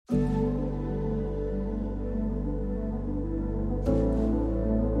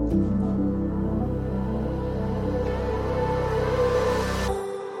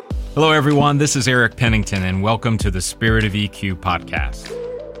Hello, everyone. This is Eric Pennington, and welcome to the Spirit of EQ podcast.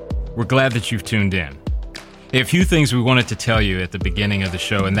 We're glad that you've tuned in. A few things we wanted to tell you at the beginning of the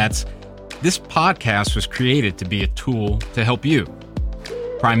show, and that's this podcast was created to be a tool to help you,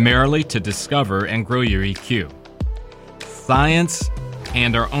 primarily to discover and grow your EQ. Science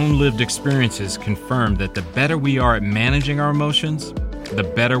and our own lived experiences confirm that the better we are at managing our emotions,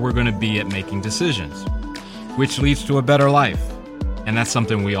 the better we're going to be at making decisions, which leads to a better life. And that's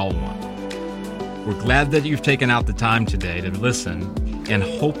something we all want. We're glad that you've taken out the time today to listen and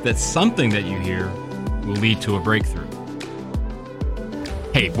hope that something that you hear will lead to a breakthrough.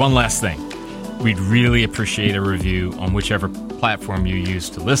 Hey, one last thing. We'd really appreciate a review on whichever platform you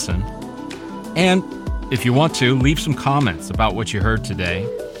use to listen. And if you want to, leave some comments about what you heard today,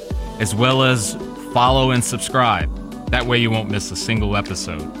 as well as follow and subscribe. That way you won't miss a single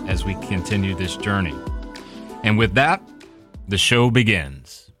episode as we continue this journey. And with that, the show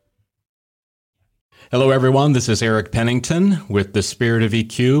begins. Hello, everyone. This is Eric Pennington with the Spirit of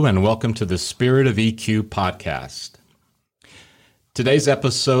EQ, and welcome to the Spirit of EQ podcast. Today's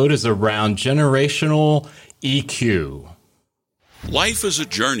episode is around generational EQ. Life is a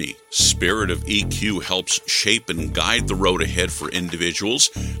journey. Spirit of EQ helps shape and guide the road ahead for individuals,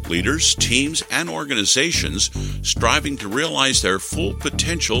 leaders, teams, and organizations striving to realize their full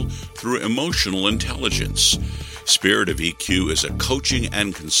potential through emotional intelligence. Spirit of EQ is a coaching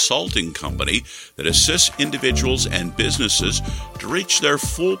and consulting company that assists individuals and businesses to reach their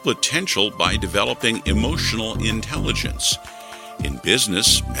full potential by developing emotional intelligence. In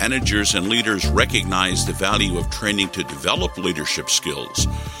business, managers and leaders recognize the value of training to develop leadership skills.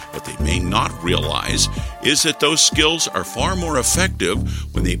 What they may not realize is that those skills are far more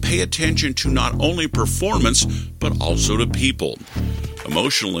effective when they pay attention to not only performance, but also to people.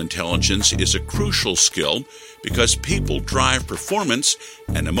 Emotional intelligence is a crucial skill because people drive performance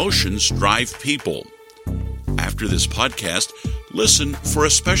and emotions drive people. After this podcast, listen for a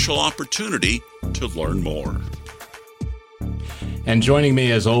special opportunity to learn more. And joining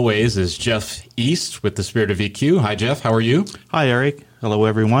me, as always, is Jeff East with the Spirit of EQ. Hi, Jeff. How are you? Hi, Eric. Hello,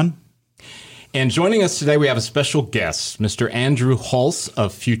 everyone. And joining us today, we have a special guest, Mr. Andrew Hulse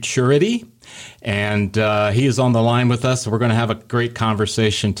of Futurity. And he is on the line with us. We're going to have a great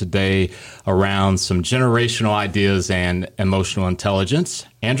conversation today around some generational ideas and emotional intelligence.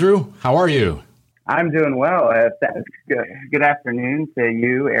 Andrew, how are you? I'm doing well. Good afternoon to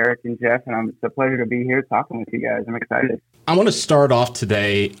you, Eric and Jeff, and it's a pleasure to be here talking with you guys. I'm excited. I want to start off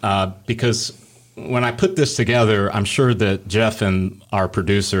today because when I put this together, I'm sure that Jeff and our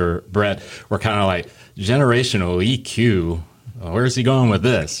producer, Brett, were kind of like, generational EQ, where's he going with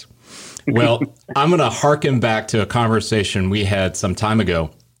this? Well, I'm going to harken back to a conversation we had some time ago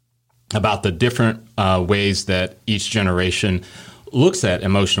about the different ways that each generation looks at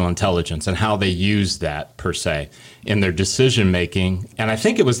emotional intelligence and how they use that, per se, in their decision making. And I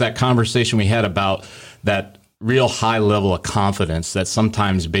think it was that conversation we had about that real high level of confidence that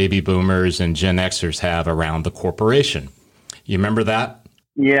sometimes baby boomers and Gen Xers have around the corporation. You remember that?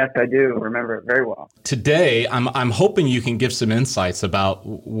 Yes, I do remember it very well. Today, I'm hoping you can give some insights about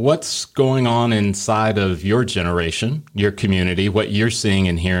what's going on inside of your generation, your community, what you're seeing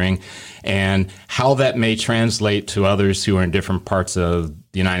and hearing, and how that may translate to others who are in different parts of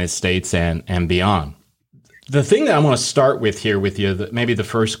the United States and beyond. The thing that I want to start with here with you, maybe the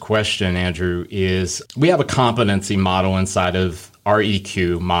first question, Andrew, is we have a competency model inside of our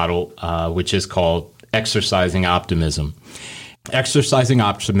EQ model, which is called exercising optimism. Exercising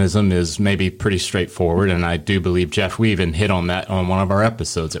optimism is maybe pretty straightforward, and I do believe, Jeff, we even hit on that on one of our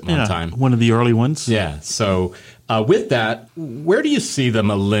episodes at one time. One of the early ones. Yeah. So with that, where do you see the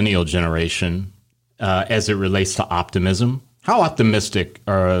millennial generation as it relates to optimism? How optimistic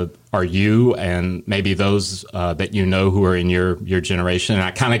are you and maybe those that you know who are in your generation? And I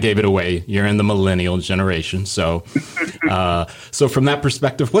kind of gave it away. You're in the millennial generation. So so from that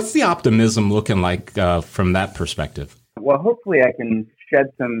perspective, what's the optimism looking like from that perspective? Well, hopefully I can shed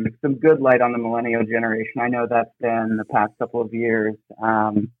some good light on the millennial generation. I know that's been the past couple of years.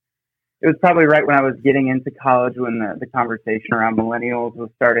 It was probably right when I was getting into college when the conversation around millennials was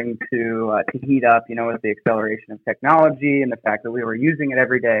starting to heat up, with the acceleration of technology and the fact that we were using it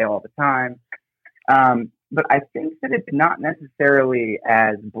every day all the time. But I think that it's not necessarily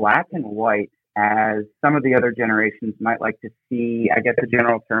as black and white as some of the other generations might like to see, I guess, the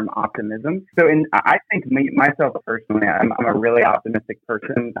general term optimism. So I think myself personally, I'm a really optimistic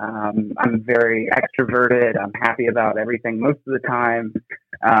person. I'm very extroverted. I'm happy about everything most of the time.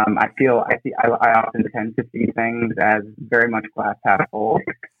 I often tend to see things as very much glass half full.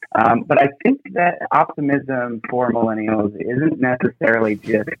 But I think that optimism for millennials isn't necessarily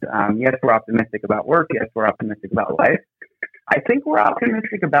just, yes, we're optimistic about work. Yes, we're optimistic about life. I think we're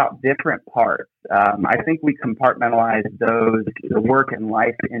optimistic about different parts. I think we compartmentalize the work and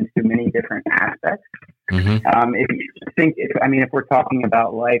life into many different aspects. Mm-hmm. If we're talking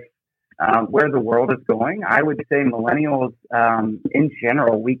about life, where the world is going, I would say millennials, in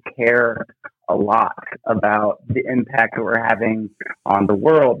general, we care a lot about the impact that we're having on the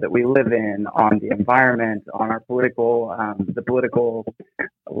world that we live in, on the environment, on our the political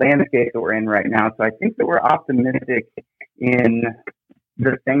landscape that we're in right now. So I think that we're optimistic in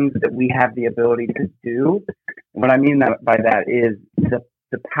the things that we have the ability to do. And what I mean by that is the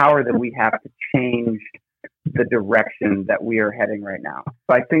power that we have to change the direction that we are heading right now.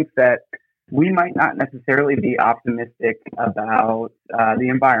 So I think that we might not necessarily be optimistic about the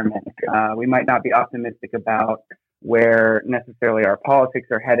environment. We might not be optimistic about where necessarily our politics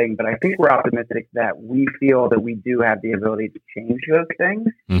are heading, but I think we're optimistic that we feel that we do have the ability to change those things.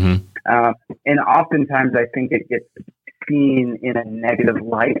 Mm-hmm. And oftentimes I think it gets seen in a negative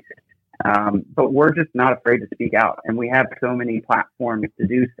light, but we're just not afraid to speak out. And we have so many platforms to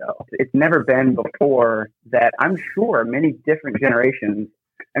do so. It's never been before that I'm sure many different generations.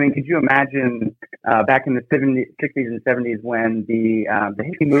 I mean, could you imagine back in the 60s and 70s when the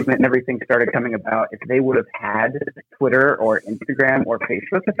hippie movement and everything started coming about, if they would have had Twitter or Instagram or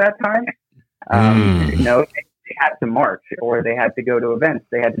Facebook at that time? They had to march or they had to go to events.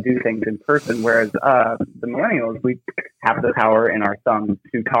 They had to do things in person, whereas the millennials, we have the power in our thumbs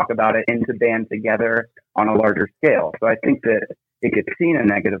to talk about it and to band together on a larger scale. So I think that it gets seen in a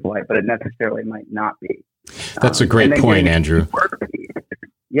negative light, but it necessarily might not be. That's a great point, Andrew.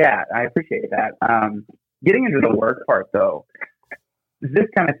 Yeah, I appreciate that. Getting into the work part, though, this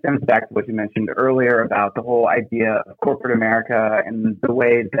kind of stems back to what you mentioned earlier about the whole idea of corporate America and the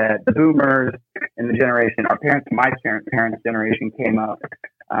way that the boomers and the generation, my parents' generation came up.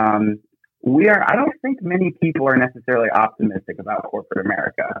 I don't think many people are necessarily optimistic about corporate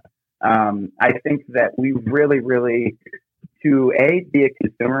America. I think that we really, really, to A, be a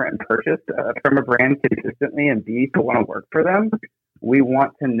consumer and purchase from a brand consistently, and B, to want to work for them, we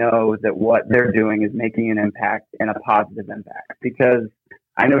want to know that what they're doing is making an impact and a positive impact. Because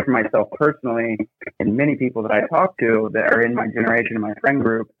I know for myself personally, and many people that I talk to that are in my generation and my friend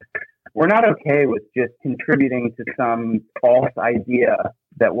group, we're not okay with just contributing to some false idea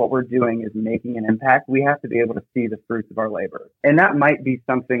that what we're doing is making an impact. We have to be able to see the fruits of our labor. And that might be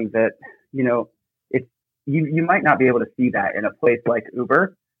something that, you might not be able to see that in a place like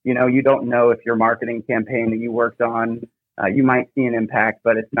Uber. You don't know if your marketing campaign that you worked on, you might see an impact,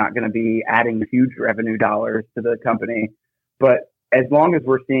 but it's not going to be adding huge revenue dollars to the company. But as long as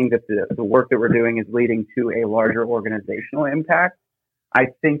we're seeing that the work that we're doing is leading to a larger organizational impact, I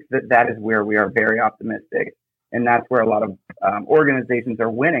think that is where we are very optimistic. And that's where a lot of organizations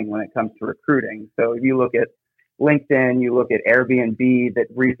are winning when it comes to recruiting. So if you look at LinkedIn, you look at Airbnb that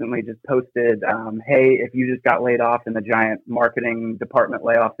recently just posted, hey, if you just got laid off in the giant marketing department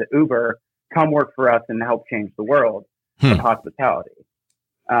layoffs at Uber, come work for us and help change the world of hospitality.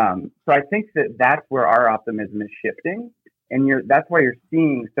 So I think that's where our optimism is shifting. And that's why you're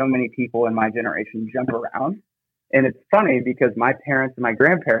seeing so many people in my generation jump around. And it's funny because my parents and my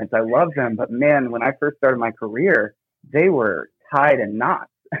grandparents, I love them. But man, when I first started my career, they were tied in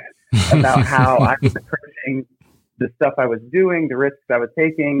knots about how I was approaching the stuff I was doing, the risks I was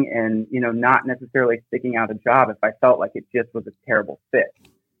taking, and, not necessarily sticking out a job if I felt like it just was a terrible fit.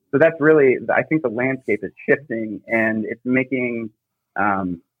 So that's really, I think the landscape is shifting, and it's making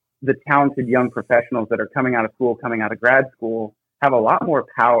the talented young professionals that are coming out of school, coming out of grad school, have a lot more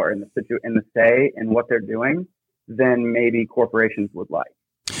power in the say in what they're doing than maybe corporations would like.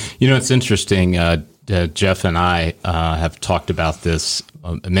 It's interesting. Jeff and I have talked about this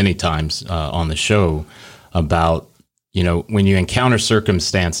many times on the show about, when you encounter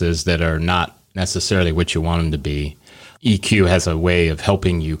circumstances that are not necessarily what you want them to be, EQ has a way of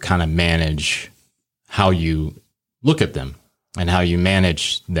helping you kind of manage how you look at them and how you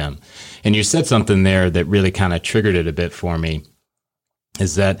manage them. And you said something there that really kind of triggered it a bit for me,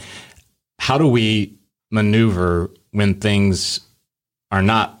 is that how do we maneuver when things are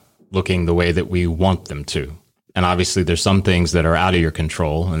not looking the way that we want them to? And obviously there's some things that are out of your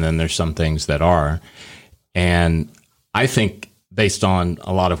control, and then there's some things that are. And I think based on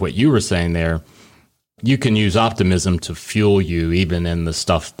a lot of what you were saying there, you can use optimism to fuel you even in the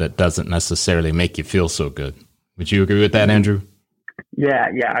stuff that doesn't necessarily make you feel so good. Would you agree with that, Andrew? Yeah,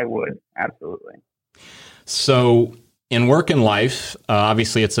 I would. Absolutely. So in work and life,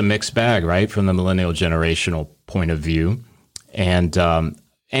 obviously it's a mixed bag, right? From the millennial generational point of view. And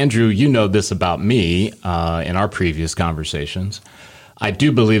Andrew, you know this about me in our previous conversations. I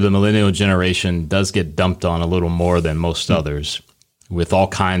do believe the millennial generation does get dumped on a little more than most others, with all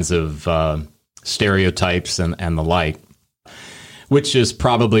kinds of stereotypes and the like, which is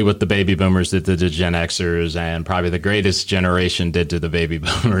probably what the baby boomers did to the Gen Xers, and probably the greatest generation did to the baby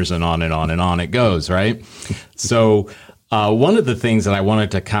boomers, and on and on and on it goes, right? So one of the things that I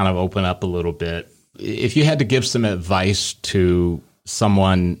wanted to kind of open up a little bit, if you had to give some advice to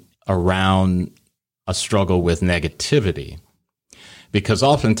someone around a struggle with negativity, because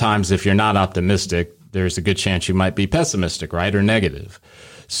oftentimes if you're not optimistic, there's a good chance you might be pessimistic, right, or negative.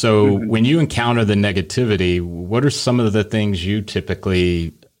 So when you encounter the negativity, what are some of the things you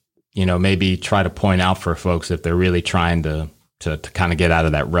typically, maybe try to point out for folks if they're really trying to kind of get out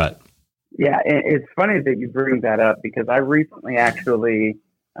of that rut? Yeah, it's funny that you bring that up, because I recently actually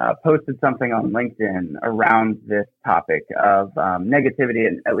posted something on LinkedIn around this topic of negativity,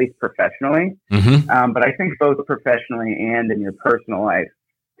 at least professionally. But I think both professionally and in your personal life,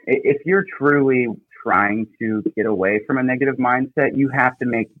 if you're truly trying to get away from a negative mindset, you have to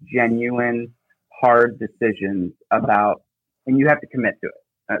make genuine, hard decisions and you have to commit to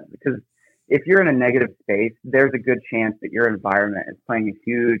it. Because if you're in a negative space, there's a good chance that your environment is playing a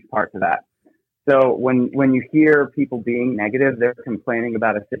huge part to that. So when you hear people being negative, they're complaining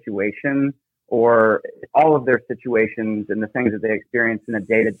about a situation or all of their situations and the things that they experience in a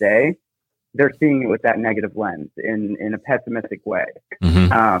day-to-day, they're seeing it with that negative lens in a pessimistic way.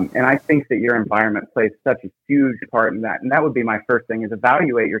 And I think that your environment plays such a huge part in that. And that would be my first thing, is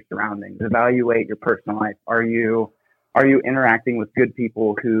evaluate your surroundings, evaluate your personal life. Are you interacting with good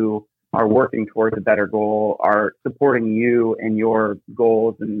people who are working towards a better goal, are supporting you and your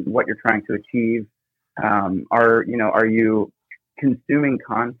goals and what you're trying to achieve? Are you consuming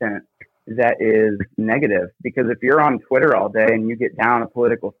content that is negative? Because if you're on Twitter all day and you get down a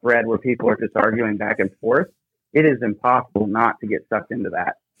political thread where people are just arguing back and forth, it is impossible not to get sucked into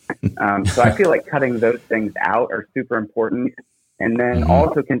that. So I feel like cutting those things out are super important. And then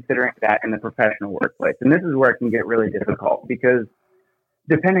also considering that in the professional workplace. And this is where it can get really difficult, because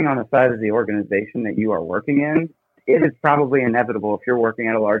depending on the size of the organization that you are working in, it is probably inevitable, if you're working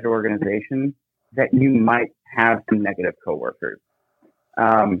at a larger organization, that you might have some negative coworkers.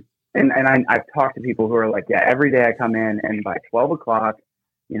 And I've talked to people who are like, yeah, every day I come in and by 12 o'clock,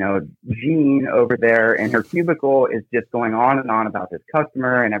 Jean over there in her cubicle is just going on and on about this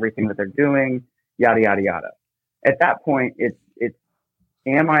customer and everything that they're doing, yada, yada, yada. At that point, it's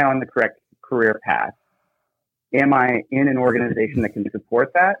am I on the correct career path? Am I in an organization that can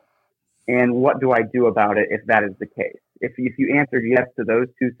support that? And what do I do about it if that is the case? If you answered yes to those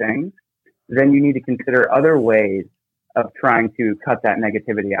two things, then you need to consider other ways of trying to cut that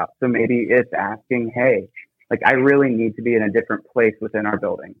negativity out. So maybe it's asking, hey, I really need to be in a different place within our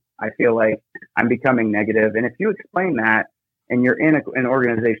building. I feel like I'm becoming negative. And if you explain that and you're in an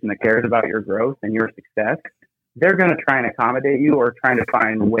organization that cares about your growth and your success, they're going to try and accommodate you or trying to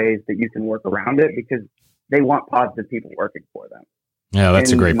find ways that you can work around it, because they want positive people working for them. Yeah,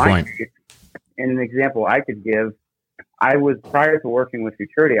 that's a great point. And an example I could give, I was, prior to working with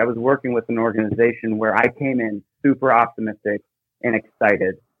Futurity, I was working with an organization where I came in super optimistic and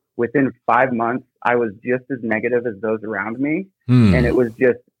excited. Within 5 months, I was just as negative as those around me. And it was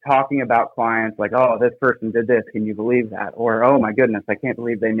just talking about clients like, oh, this person did this. Can you believe that? Or, oh my goodness, I can't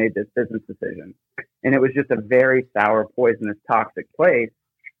believe they made this business decision. And it was just a very sour, poisonous, toxic place.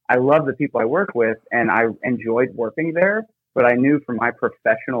 I love the people I work with and I enjoyed working there, but I knew for my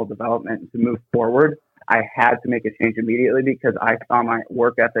professional development to move forward, I had to make a change immediately, because I saw my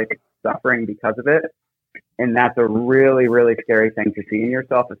work ethic suffering because of it. And that's a really, really scary thing to see in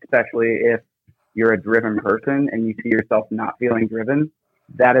yourself, especially if you're a driven person and you see yourself not feeling driven.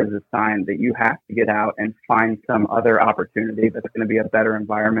 That is a sign that you have to get out and find some other opportunity that's going to be a better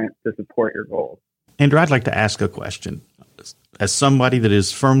environment to support your goals. Andrew, I'd like to ask a question. As somebody that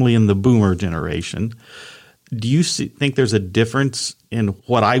is firmly in the boomer generation, do you think there's a difference in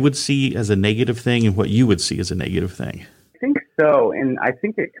what I would see as a negative thing and what you would see as a negative thing? I think so. And I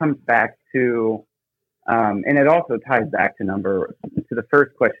think it comes back to, and it also ties back to the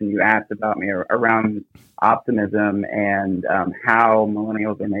first question you asked about me around optimism and how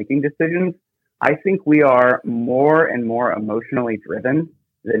millennials are making decisions. I think we are more and more emotionally driven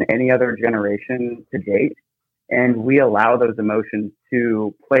than any other generation to date. And we allow those emotions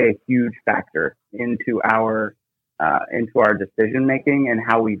to play a huge factor into our decision making and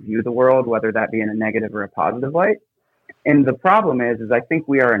how we view the world, whether that be in a negative or a positive light. And the problem is I think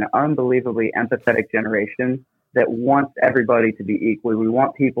we are an unbelievably empathetic generation that wants everybody to be equal. We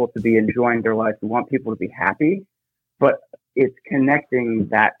want people to be enjoying their life. We want people to be happy. But it's connecting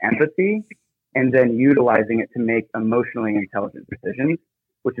that empathy and then utilizing it to make emotionally intelligent decisions,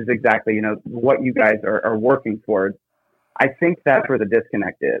 which is exactly, what you guys are working towards. I think that's where the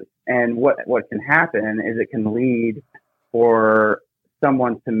disconnect is. And what can happen is it can lead for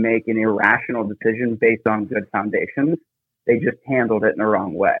someone to make an irrational decision based on good foundations. They just handled it in the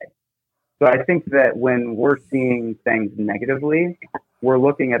wrong way. So I think that when we're seeing things negatively, we're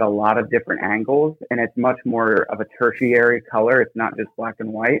looking at a lot of different angles, and it's much more of a tertiary color. It's not just black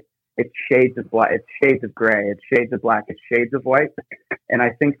and white. It's shades of black, it's shades of gray, it's shades of black, it's shades of white. And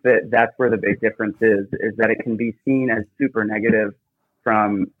I think that that's where the big difference is that it can be seen as super negative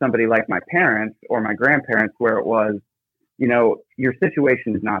from somebody like my parents or my grandparents, where it was, your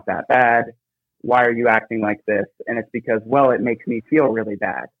situation is not that bad. Why are you acting like this? And it's because, it makes me feel really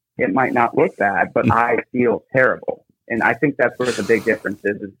bad. It might not look bad, but I feel terrible. And I think that's where the big difference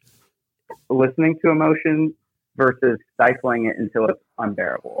is listening to emotion versus stifling it until it's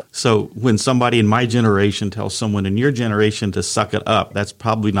unbearable. So when somebody in my generation tells someone in your generation to suck it up, that's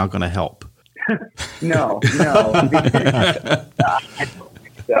probably not going to help. No. I don't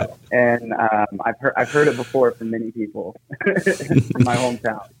think so. And I've heard it before from many people in my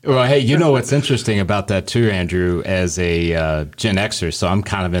hometown. Well, hey, what's interesting about that too, Andrew, as a Gen Xer, so I'm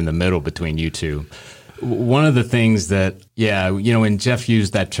kind of in the middle between you two. One of the things that, when Jeff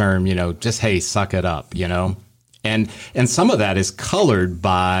used that term, just, hey, suck it up, and some of that is colored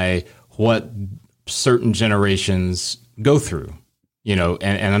by what certain generations go through,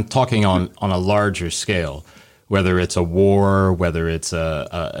 and I'm talking on a larger scale, whether it's a war, whether it's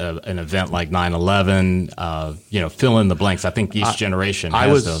an event like 9/11, fill in the blanks. I think each generation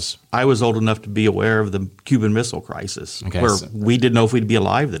has those. I was old enough to be aware of the Cuban Missile Crisis, where we didn't know if we'd be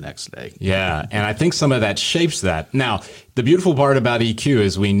alive the next day. Yeah, and I think some of that shapes that. Now, the beautiful part about EQ,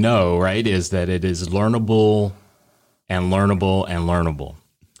 as we know, right, is that it is learnable and learnable and learnable.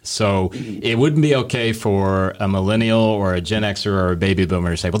 So it wouldn't be okay for a millennial or a Gen Xer or a baby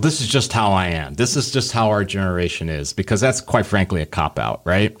boomer to say, well, this is just how I am. This is just how our generation is, because that's quite frankly a cop-out,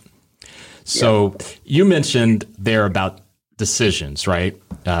 right? So you mentioned there about decisions, right,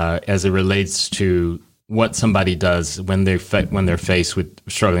 as it relates to what somebody does when they're faced with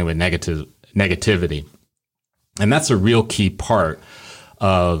struggling with negativity. And that's a real key part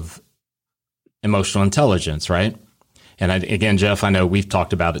of emotional intelligence, right? And again, Jeff, I know we've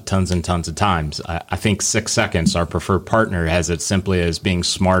talked about it tons and tons of times. I think 6 seconds, our preferred partner, has it simply as being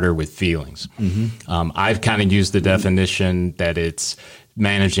smarter with feelings. Mm-hmm. I've kind of used the definition that it's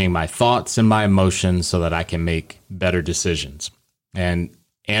managing my thoughts and my emotions so that I can make better decisions. And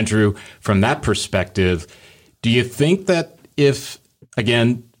Andrew, from that perspective, do you think that if,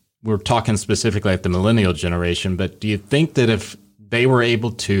 again, we're talking specifically at the millennial generation, but do you think that if they were able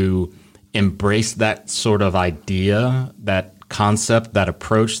to embrace that sort of idea, that concept, that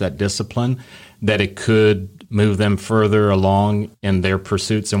approach, that discipline, that it could move them further along in their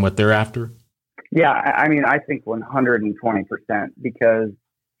pursuits and what they're after? Yeah, I think 120%, because,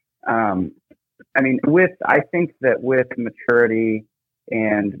 I think that with maturity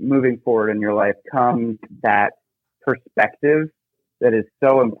and moving forward in your life comes that perspective that is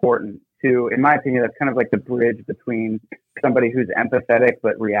so important to, in my opinion, that's kind of like the bridge between somebody who's empathetic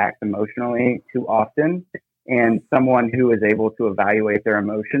but reacts emotionally too often and someone who is able to evaluate their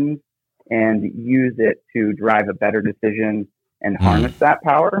emotions and use it to drive a better decision and harness that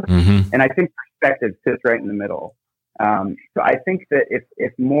power. Mm-hmm. And I think perspective sits right in the middle. So I think that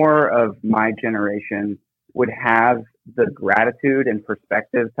if more of my generation would have the gratitude and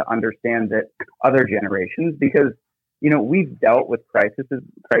perspective to understand that other generations, because we've dealt with crises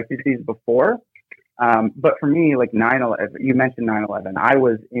before. But for me, like 9/11, you mentioned 9/11. I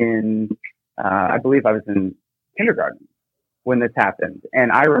was I believe I was in kindergarten when this happened.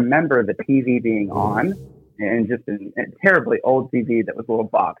 And I remember the TV being on, and just a terribly old TV that was a little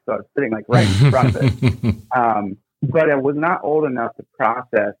box. So I was sitting like right in front of it. But I was not old enough to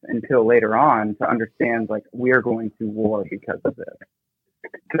process until later on to understand, like, we are going to war because of this.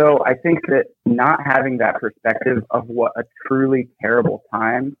 So I think that not having that perspective of what a truly terrible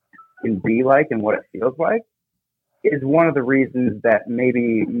time can be like and what it feels like is one of the reasons that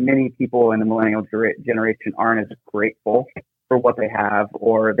maybe many people in the millennial generation aren't as grateful for what they have,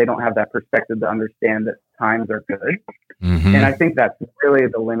 or they don't have that perspective to understand that times are good. Mm-hmm. And I think that's really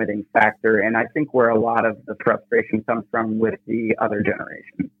the limiting factor. And I think where a lot of the frustration comes from with the other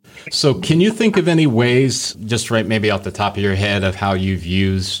generation. So can you think of any ways, just right maybe off the top of your head, of how you've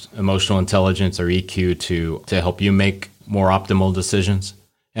used emotional intelligence or EQ to help you make more optimal decisions?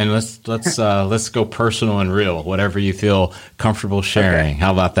 And let's go personal and real, whatever you feel comfortable sharing. Okay.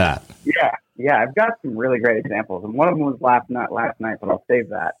 How about that? Yeah, I've got some really great examples, and one of them was last night, but I'll save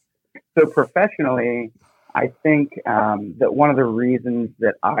that. So professionally, I think that one of the reasons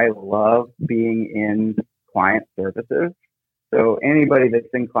that I love being in client services. So anybody that's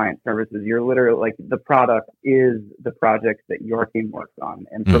in client services, you're literally like the product is the project that your team works on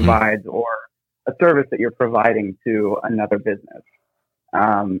and provides, or a service that you're providing to another business.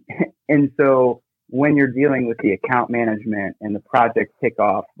 And so when you're dealing with the account management and the project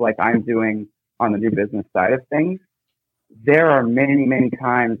kickoff, like I'm doing on the new business side of things, there are many, many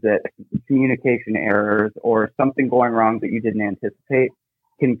times that communication errors or something going wrong that you didn't anticipate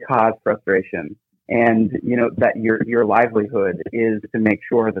can cause frustration. And, you know, that your livelihood is to make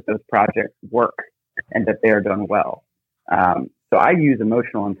sure that those projects work and that they are done well. So I use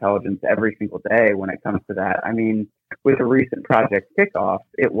emotional intelligence every single day when it comes to that. I mean, with a recent project kickoff,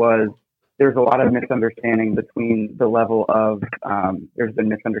 there's a lot of misunderstanding between the level of, there's been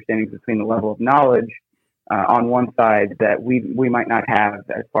misunderstandings between the level of knowledge on one side that we might not have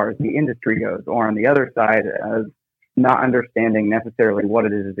as far as the industry goes, or on the other side as not understanding necessarily what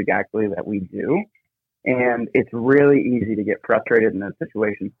it is exactly that we do. And it's really easy to get frustrated in those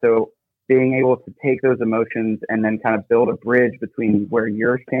situations. So being able to take those emotions and then kind of build a bridge between where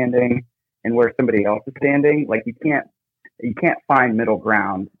you're standing and where somebody else is standing, like you can't find middle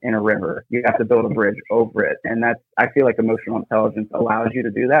ground in a river. You have to build a bridge over it. And I feel like emotional intelligence allows you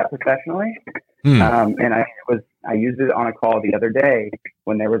to do that professionally. And I used it on a call the other day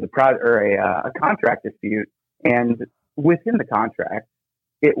when there was a contract dispute, and within the contract,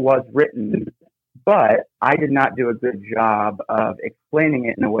 it was written, but I did not do a good job of explaining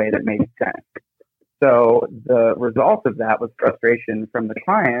it in a way that made sense. So the result of that was frustration from the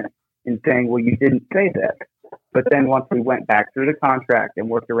client in saying, well, you didn't say this. But then once we went back through the contract and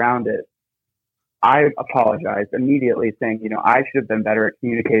worked around it, I apologized immediately, saying, you know, I should have been better at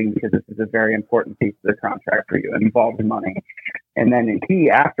communicating because this is a very important piece of the contract for you. It involves money. And then he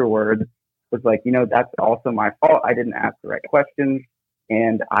afterwards was like, you know, that's also my fault. I didn't ask the right questions,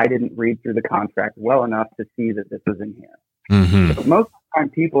 and I didn't read through the contract well enough to see that this was in here. So most of the time,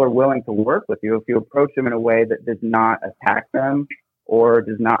 people are willing to work with you if you approach them in a way that does not attack them or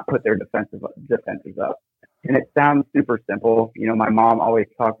does not put their defenses up. And it sounds super simple. You know, my mom always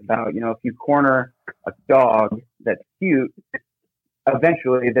talked about, you know, if you corner a dog that's cute,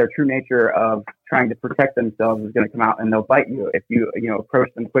 eventually their true nature of trying to protect themselves is going to come out and they'll bite you if you approach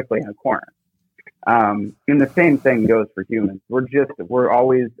them quickly in a corner. And the same thing goes for humans. We're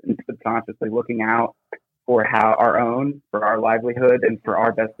always subconsciously looking out for for our livelihood and for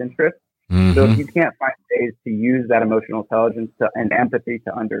our best interest. So if you can't find ways to use that emotional intelligence and empathy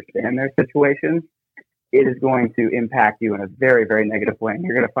to understand their situations, it is going to impact you in a very, very negative way. And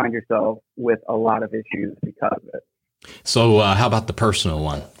you're going to find yourself with a lot of issues because of it. So how about the personal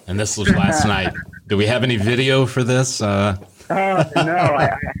one? And this was last night. Do we have any video for this? No, I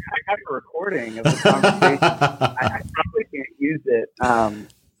have a recording of the conversation. I probably can't use it.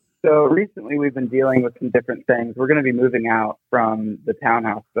 So recently we've been dealing with some different things. We're going to be moving out from the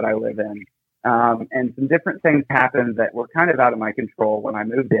townhouse that I live in. And some different things happened that were kind of out of my control when I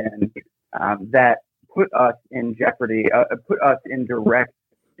moved in, that put us in jeopardy, put us in direct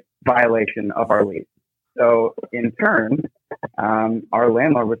violation of our lease. So in turn, our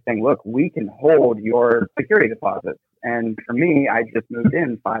landlord was saying, look, we can hold your security deposits. And for me, I just moved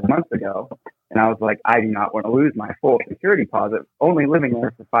in 5 months ago, and I was like, I do not want to lose my full security deposit, only living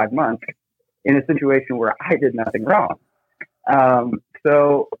there for 5 months in a situation where I did nothing wrong.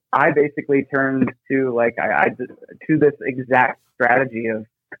 So I basically turned to to this exact strategy of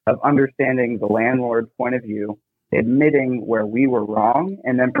understanding the landlord's point of view, admitting where we were wrong,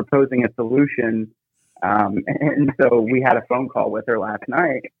 and then proposing a solution. And so we had a phone call with her last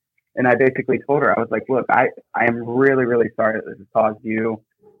night, and I basically told her, I was like, look, I am really, really sorry that this has caused you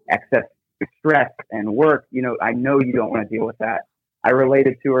excess stress and work. You know, I know you don't want to deal with that. I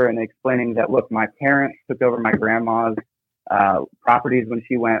related to her and explaining that, look, my parents took over my grandma's properties when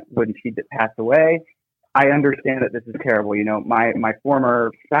she passed away. I understand that this is terrible. You know, my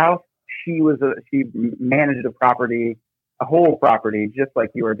former spouse, she managed a whole property, just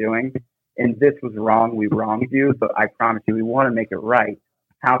like you are doing. And this was wrong. We wronged you, but I promise you, we want to make it right.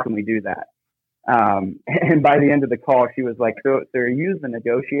 How can we do that? And by the end of the call, she was like, so are you the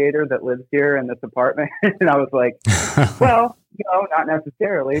negotiator that lives here in this apartment? And I was like, well, no, not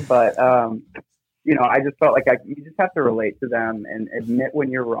necessarily, but, you know, I just felt like you just have to relate to them and admit when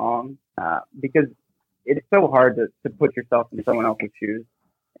you're wrong, because it's so hard to put yourself in someone else's shoes.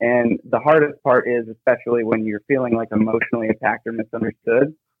 And the hardest part is, especially when you're feeling like emotionally attacked or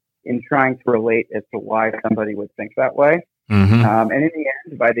misunderstood, in trying to relate as to why somebody would think that way. And in the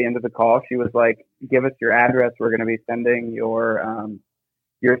end, by the end of the call, she was like, "Give us your address. We're going to be sending your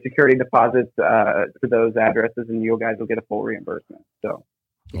security deposits to those addresses, and you guys will get a full reimbursement." So,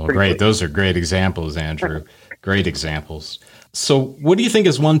 well, great. Those are great examples, Andrew. Great examples. So, what do you think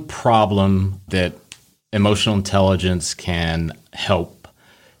is one problem that emotional intelligence can help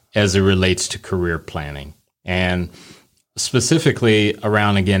as it relates to career planning, and specifically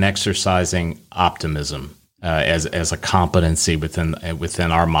around, again, exercising optimism as a competency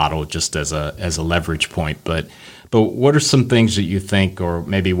within our model, just as a leverage point? But what are some things that you think, or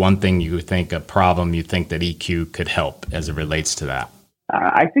maybe one thing you think, a problem you think that EQ could help as it relates to that?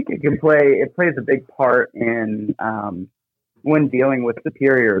 I think it plays a big part in when dealing with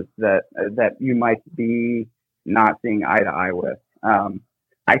superiors that you might be not seeing eye to eye with.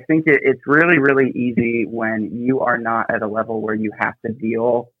 I think it's really, really easy when you are not at a level where you have to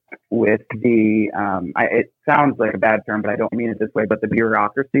deal with it sounds like a bad term, but I don't mean it this way, but the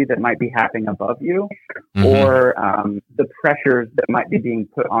bureaucracy that might be happening above you, or the pressures that might be being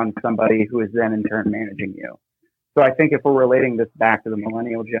put on somebody who is then in turn managing you. So I think if we're relating this back to the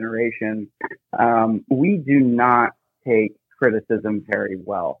millennial generation, we do not take criticism very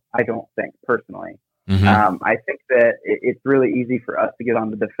well, I don't think, personally. I think that it's really easy for us to get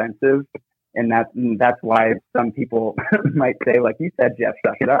on the defensive, and that's why some people might say, like you said, Jeff,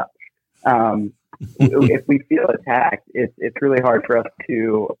 suck it up. If we feel attacked, it's really hard for us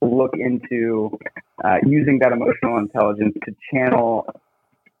to look into using that emotional intelligence to channel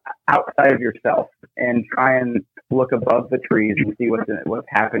outside of yourself and try and look above the trees and see what's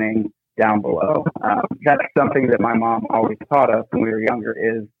happening down below. That's something that my mom always taught us when we were younger,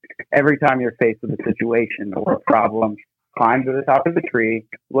 is every time you're faced with a situation or a problem, climb to the top of the tree,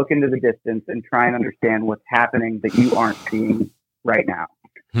 look into the distance, and try and understand what's happening that you aren't seeing right now.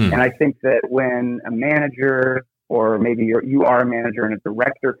 And I think that when a manager, or maybe you are a manager and a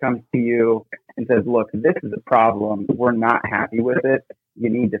director, comes to you and says, "Look, this is a problem. We're not happy with it. You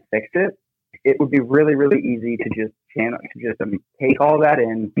need to fix it." It would be really, really easy to just take all that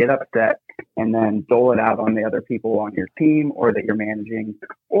in, get upset, and then dole it out on the other people on your team or that you're managing,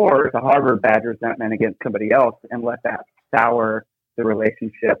 or to harbor bad resentment against somebody else and let that sour the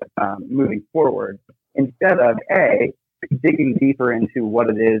relationship moving forward, instead of digging deeper into what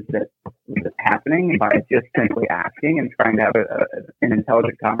it is that's happening by just simply asking and trying to have an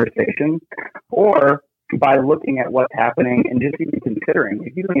intelligent conversation, or by looking at what's happening and just even considering.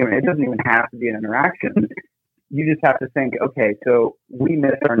 It doesn't even have to be an interaction. You just have to think, okay, so we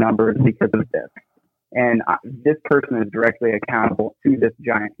missed our numbers because of this, and this person is directly accountable to this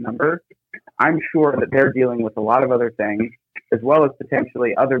giant number. I'm sure that they're dealing with a lot of other things, as well as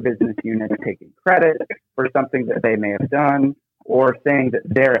potentially other business units taking credit for something that they may have done, or saying that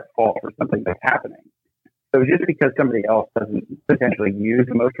they're at fault for something that's happening. So just because somebody else doesn't potentially use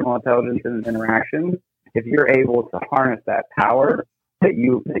emotional intelligence in interactions, if you're able to harness that power that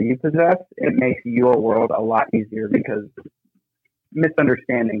you possess, it makes your world a lot easier, because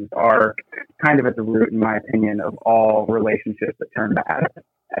misunderstandings are kind of at the root, in my opinion, of all relationships that turn bad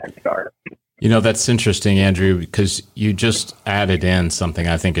at the start. That's interesting, Andrew, because you just added in something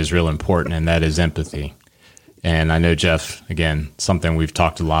I think is real important, and that is empathy. And I know, Jeff, again, something we've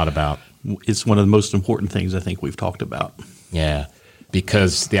talked a lot about. It's one of the most important things I think we've talked about. Yeah,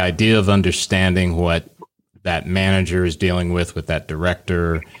 because the idea of understanding what that manager is dealing with that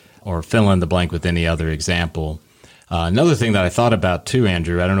director, or fill in the blank with any other example. Another thing that I thought about too,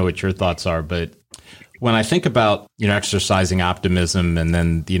 Andrew, I don't know what your thoughts are, but when I think about, exercising optimism, and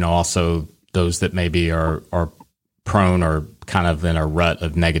then, also those that maybe are prone or kind of in a rut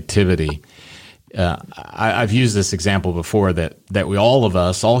of negativity, I've used this example before that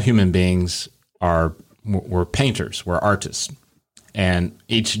all human beings we're painters, we're artists. And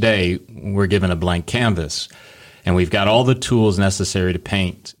each day we're given a blank canvas, and we've got all the tools necessary to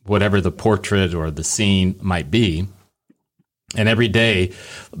paint whatever the portrait or the scene might be. And every day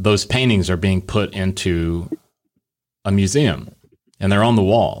those paintings are being put into a museum, and they're on the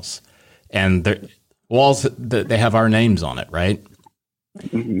walls, and they're walls that they have our names on it, right?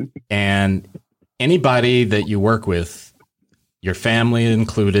 Mm-hmm. And anybody that you work with, your family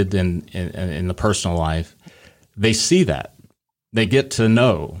included in the personal life, they see that. They get to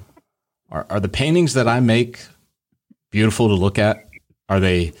know, are the paintings that I make beautiful to look at? Are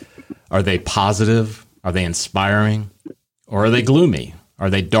they positive? Are they inspiring? Or are they gloomy? Are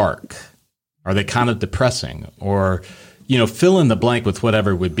they dark? Are they kind of depressing? Or, fill in the blank with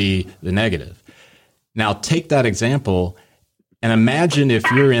whatever would be the negative. Now take that example and imagine if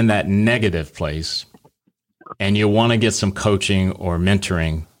you're in that negative place and you want to get some coaching or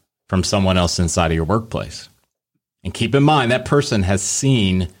mentoring from someone else inside of your workplace. And keep in mind, that person has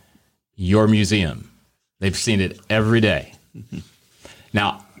seen your museum. They've seen it every day.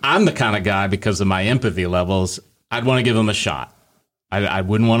 Now, I'm the kind of guy, because of my empathy levels, I'd want to give them a shot. I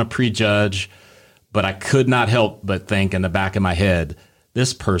wouldn't want to prejudge, but I could not help but think in the back of my head,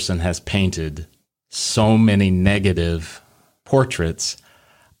 this person has painted so many negative portraits.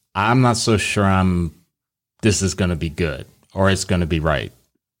 I'm not so sure this is going to be good or it's going to be right.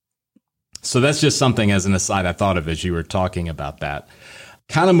 So that's just something as an aside I thought of as you were talking about that.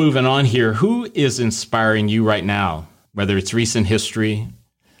 Kind of moving on here, who is inspiring you right now, whether it's recent history,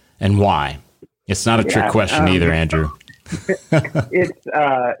 and why? It's not a trick question either, Andrew. It's,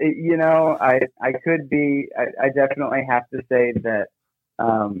 I could be, I definitely have to say that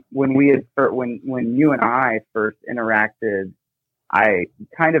when you and I first interacted, I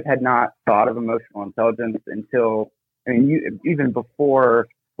kind of had not thought of emotional intelligence until, even before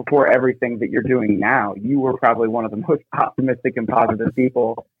everything that you're doing now. You were probably one of the most optimistic and positive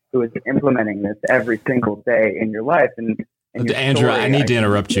people who is implementing this every single day in your life. And Andrew, I need to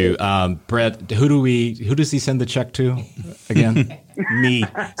interrupt you. Brett, who does he send the check to again? Me.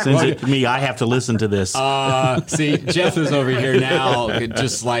 Sends it to me. I have to listen to this. See, Jeff is over here now,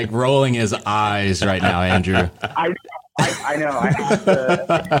 just like rolling his eyes right now, Andrew. I know. I have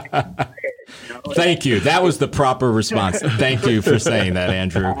to. Thank you. That was the proper response. Thank you for saying that,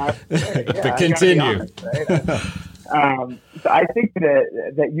 Andrew. But continue. So I think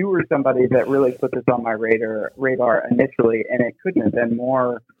that you were somebody that really put this on my radar initially, and it couldn't have been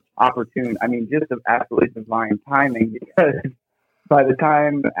more opportune. Just absolutely divine timing, because by the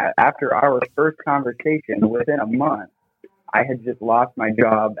time after our first conversation, within a month, I had just lost my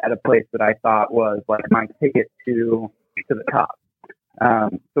job at a place that I thought was like my ticket to the top.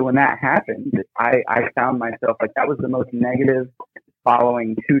 So when that happened, I found myself like that was the most negative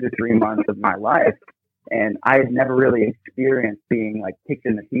following 2 to 3 months of my life. And I had never really experienced being like kicked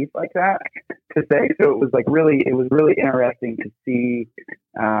in the teeth like that, to say. So it was really interesting to see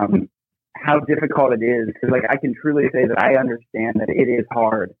how difficult it is. Because like I can truly say that I understand that it is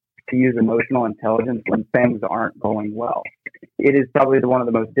hard to use emotional intelligence when things aren't going well. It is probably one of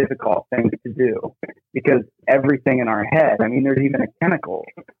the most difficult things to do, because everything in our head, there's even a chemical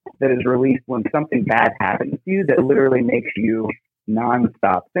that is released when something bad happens to you that literally makes you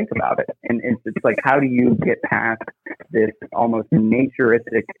nonstop think about it. And it's like, how do you get past this almost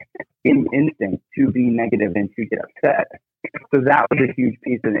naturistic instinct to be negative and to get upset? So that was a huge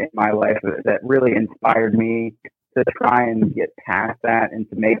piece in my life that really inspired me to try and get past that and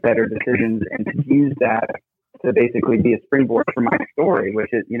to make better decisions and to use that to basically be a springboard for my story,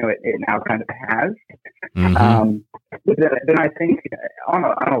 which is, it now kind of has. Mm-hmm. But then I think on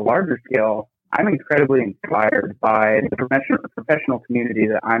a larger scale, I'm incredibly inspired by the professional community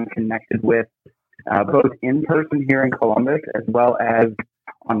that I'm connected with, both in person here in Columbus as well as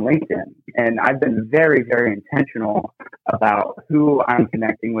on LinkedIn. And I've been very, very intentional about who I'm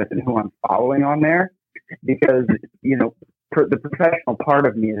connecting with and who I'm following on there, because, the professional part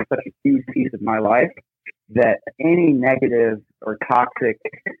of me is such a huge piece of my life that any negative or toxic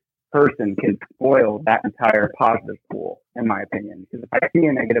person can spoil that entire positive pool, in my opinion. Because if I see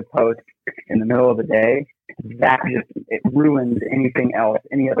a negative post in the middle of the day, it ruins anything else,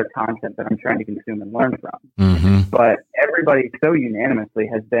 any other content that I'm trying to consume and learn from. Mm-hmm. But everybody so unanimously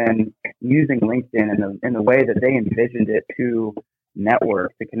has been using LinkedIn in the way that they envisioned it to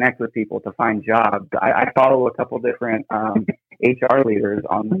network, to connect with people, to find jobs. I follow a couple different HR leaders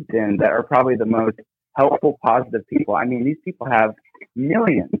on LinkedIn that are probably the most helpful, positive people. These people have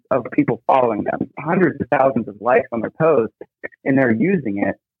millions of people following them, hundreds of thousands of likes on their posts, and they're using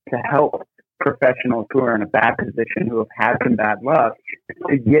it to help professionals who are in a bad position, who have had some bad luck,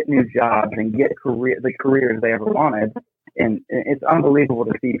 to get new jobs and get the careers they ever wanted. And it's unbelievable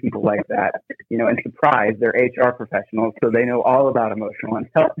to see people like that, and surprise, they're HR professionals, so they know all about emotional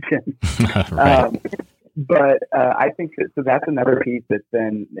intelligence. Right. But I think so that's another piece that's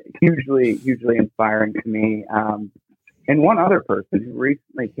been hugely, hugely inspiring to me. And one other person who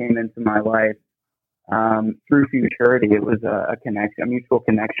recently came into my life through Futurity, it was a mutual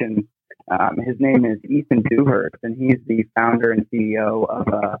connection. His name is Ethan Dewhurst, and he's the founder and CEO of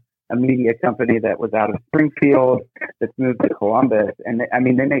a media company that was out of Springfield that's moved to Columbus. And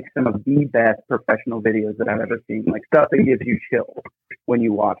they make some of the best professional videos that I've ever seen, like stuff that gives you chills when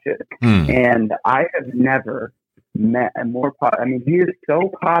you watch it. And I have never met a more he is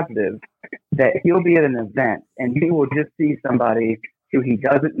so positive that he'll be at an event and he will just see somebody who he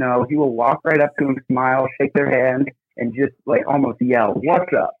doesn't know. He will walk right up to him, smile, shake their hand, and just like almost yell,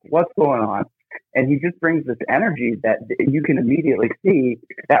 "What's up? What's going on?" And he just brings this energy that you can immediately see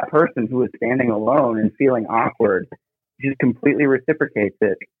that person who is standing alone and feeling awkward just completely reciprocates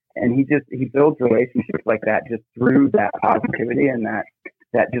it. And he builds relationships like that just through that positivity and that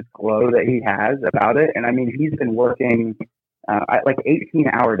just glow that he has about it. And I mean, he's been working like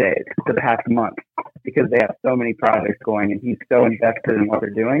 18-hour days for the past month because they have so many projects going and he's so invested in what they're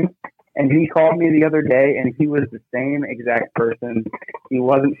doing. And he called me the other day and he was the same exact person. He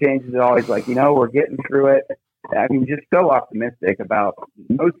wasn't changed at all. He's like, we're getting through it. I mean, just so optimistic about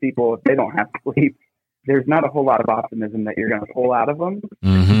most people. If they don't have sleep, there's not a whole lot of optimism that you're going to pull out of them.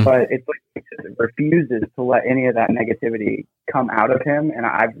 Mm-hmm. But it's like it refuses to let any of that negativity come out of him. And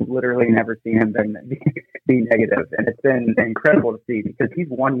I've literally never seen him be negative. And it's been incredible to see because he's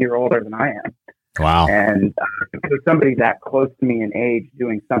 1 year older than I am. Wow. And for somebody that close to me in age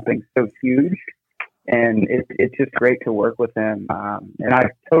doing something so huge, and it's just great to work with him. And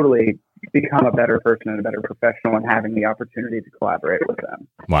I've totally become a better person and a better professional and having the opportunity to collaborate with them.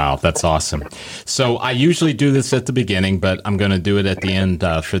 Wow, that's awesome. So I usually do this at the beginning, but I'm going to do it at the end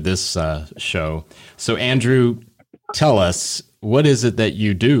for this show. So Andrew, tell us, what is it that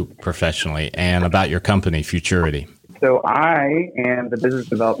you do professionally and about your company, Futurity? So I am the business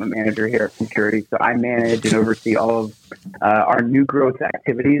development manager here at Futurity. So I manage and oversee all of our new growth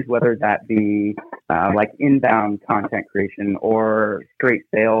activities, whether that be like inbound content creation or straight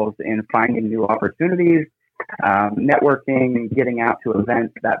sales and finding new opportunities, networking, getting out to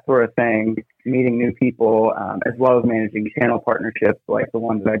events, that sort of thing, meeting new people, as well as managing channel partnerships like the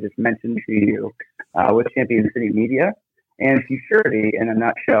ones that I just mentioned to you with Champion City Media. And Futurity, in a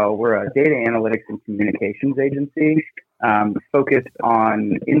nutshell, we're a data analytics and communications agency focused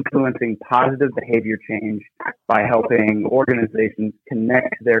on influencing positive behavior change by helping organizations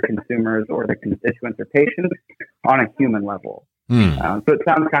connect their consumers or their constituents or patients on a human level. So it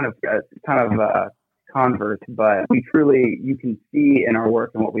sounds kind of converse, but you can see in our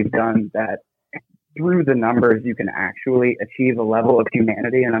work and what we've done that through the numbers, you can actually achieve a level of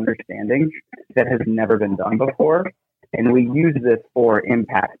humanity and understanding that has never been done before. And we use this for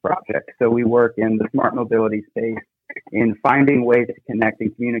impact projects. So we work in the smart mobility space in finding ways to connect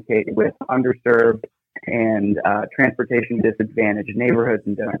and communicate with underserved and transportation disadvantaged neighborhoods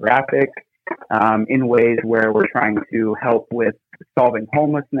and demographics in ways where we're trying to help with solving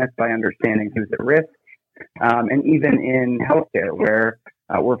homelessness by understanding who's at risk. And even in healthcare, where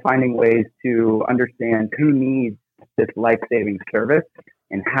we're finding ways to understand who needs this life-saving service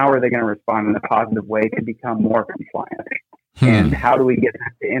and how are they going to respond in a positive way to become more compliant? And how do we get them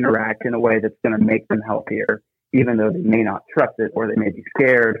to interact in a way that's going to make them healthier, even though they may not trust it, or they may be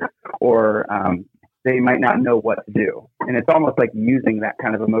scared, or they might not know what to do. And it's almost like using that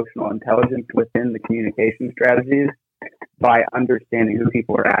kind of emotional intelligence within the communication strategies by understanding who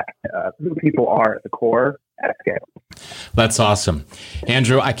people are at the core at scale. That's awesome.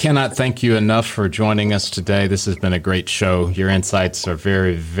 Andrew, I cannot thank you enough for joining us today. This has been a great show. Your insights are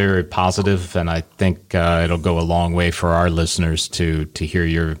very, very positive, and I think it'll go a long way for our listeners to hear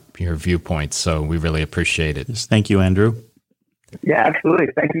your viewpoints. So we really appreciate it. Yes, thank you, Andrew. Yeah, absolutely.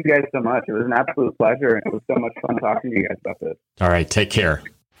 Thank you guys so much. It was an absolute pleasure, and it was so much fun talking to you guys about this. All right, take care.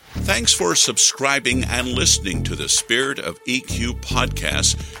 Thanks for subscribing and listening to the Spirit of EQ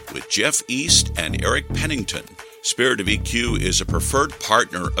podcast with Jeff East and Eric Pennington. Spirit of EQ is a preferred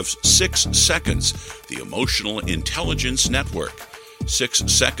partner of 6 Seconds, the Emotional Intelligence Network. 6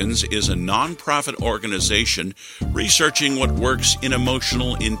 Seconds is a nonprofit organization researching what works in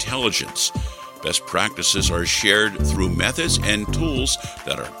emotional intelligence. Best practices are shared through methods and tools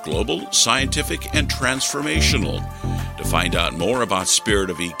that are global, scientific, and transformational. To find out more about Spirit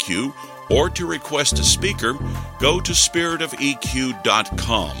of EQ or to request a speaker, go to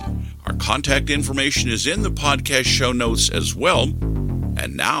spiritofeq.com. Our contact information is in the podcast show notes as well.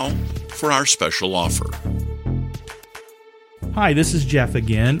 And now for our special offer. Hi, this is Jeff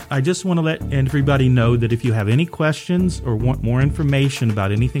again. I just want to let everybody know that if you have any questions or want more information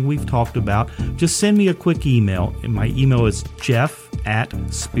about anything we've talked about, just send me a quick email. And my email is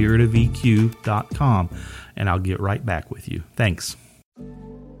jeff@spiritofeq.com, and I'll get right back with you. Thanks.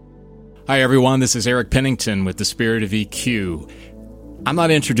 Hi, everyone. This is Eric Pennington with the Spirit of EQ. I'm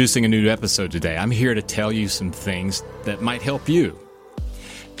not introducing a new episode today. I'm here to tell you some things that might help you.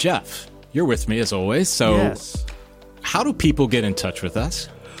 Jeff, you're with me as always. So yes. How do people get in touch with us?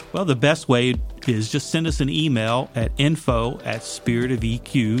 Well, the best way is just send us an email at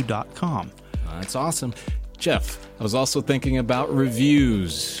info@spiritofeq.com. That's awesome. Jeff, I was also thinking about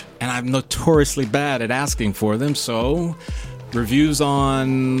reviews, and I'm notoriously bad at asking for them, so reviews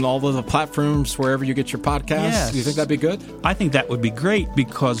on all of the platforms wherever you get your podcasts? Yes. Do you think that'd be good? I think that would be great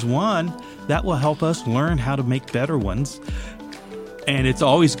because, one, that will help us learn how to make better ones. And it's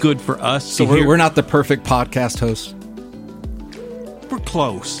always good for us So to hear. we're not the perfect podcast hosts? We're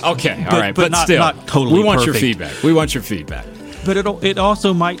close. Okay, all right. But not, still, not totally we want perfect. your feedback. We want your feedback. But it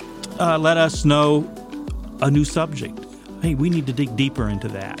also might let us know a new subject. Hey, we need to dig deeper into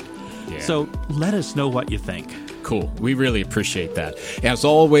that. Yeah. So let us know what you think. Cool. We really appreciate that. As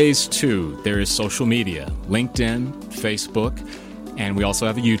always, too, there is social media, LinkedIn, Facebook, and we also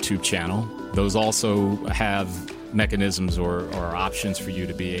have a YouTube channel. Those also have mechanisms or options for you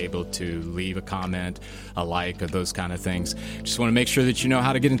to be able to leave a comment, a like, or those kind of things. Just want to make sure that you know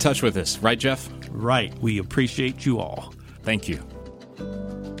how to get in touch with us. Right, Jeff? Right. We appreciate you all. Thank you.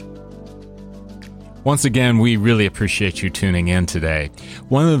 Once again, we really appreciate you tuning in today.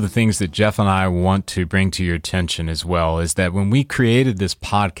 One of the things that Jeff and I want to bring to your attention as well is that when we created this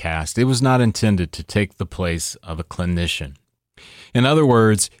podcast, it was not intended to take the place of a clinician. In other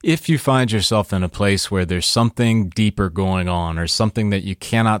words, if you find yourself in a place where there's something deeper going on or something that you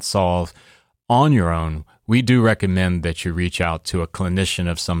cannot solve on your own, we do recommend that you reach out to a clinician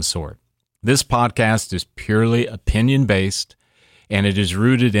of some sort. This podcast is purely opinion-based, and it is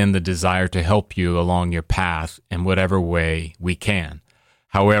rooted in the desire to help you along your path in whatever way we can.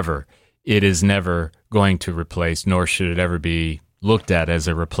 However, it is never going to replace, nor should it ever be looked at as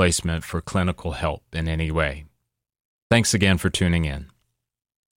a replacement for clinical help in any way. Thanks again for tuning in.